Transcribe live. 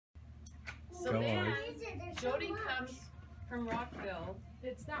So then Jody comes from Rockville.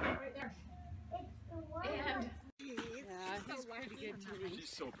 It's that one right there. And yeah, he's pretty good to me. She's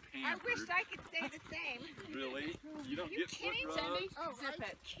so I pampered. wished I could say the same. Really? You don't You get kidding, foot rubs? Sandy? Oh, Zip I'm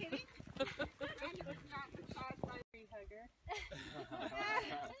it. kidding. I was not massaged by a hugger.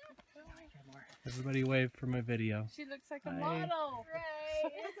 Everybody wave for my video. She looks like a Hi. model.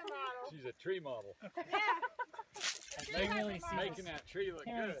 Right, it's a model. She's a tree model. Yeah. Making that tree look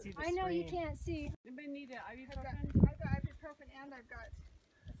good. I know you can't see. Anybody need a I've got ibuprofen? ibuprofen and I've got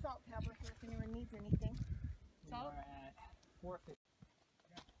a salt tablet here if anyone needs anything. Salt?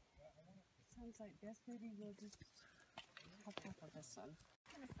 Sounds like this. Maybe we'll just have half of this one.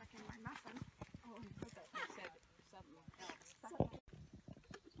 In a second, my muffin. Oh, I thought you said something else.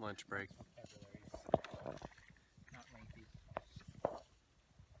 Lunch break.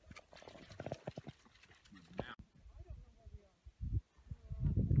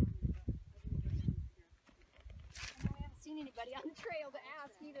 We haven't seen anybody on the trail to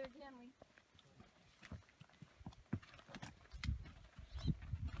ask either, can we?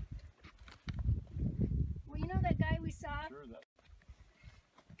 Well, you know that guy we saw? Sure that.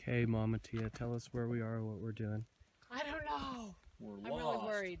 Okay, Mama Tia, tell us where we are, what we're doing. I don't know. We're I'm lost. really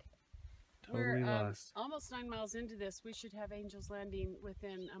worried. Totally We're lost. almost 9 miles into this. We should have Angel's Landing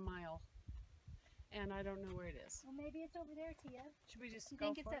within a mile. And I don't know where it is. Well, maybe it's over there, Tia. Should we just You go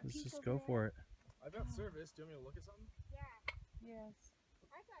think it's for that it? Let's peak just over go there? for it. I've got service. Do you want me to look at something? Yes.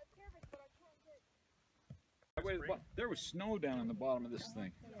 I got service, but I can't get. Wait, there was snow down in the bottom of this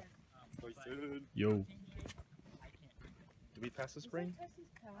thing. Yo. Did we pass the spring?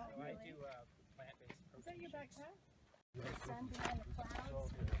 Is that your backpack? The sun behind the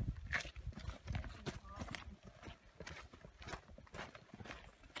clouds.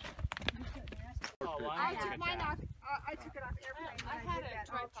 I took mine off. I took it off airplane. I when had did a that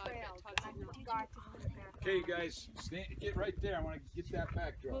on tripod, trail. but Todd I did forgot to put it back. Okay, guys, get right there. I want to get that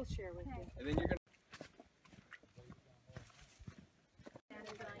backdrop. We'll share with you. And then you're gonna.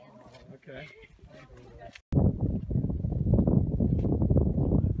 Okay.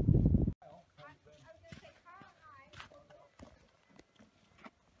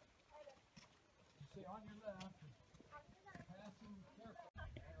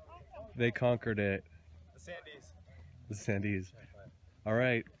 They conquered it. The Sandies. The Sandies. All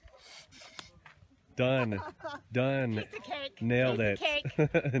right. Done. Done. Piece of cake. Nailed Piece it.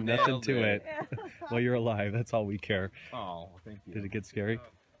 of cake. Nothing Nailed to it. it. Well, you're alive. That's all we care. Oh, thank you. Did it get scary?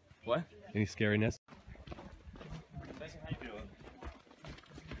 What? Any scariness? Tyson, how you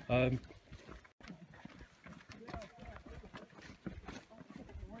doing?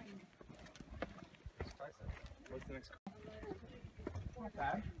 What's the next?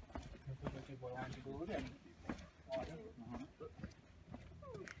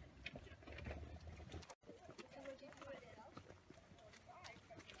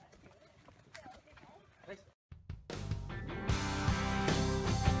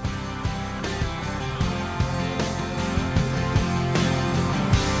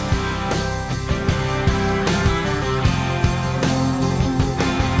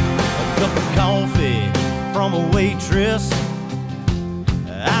 Cup of coffee from a waitress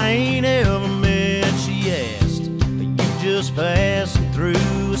I ain't ever met. She asked, "You just passing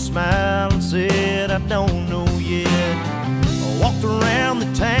through?" A smile and said, "I don't know yet." I walked around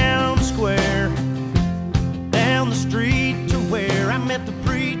the town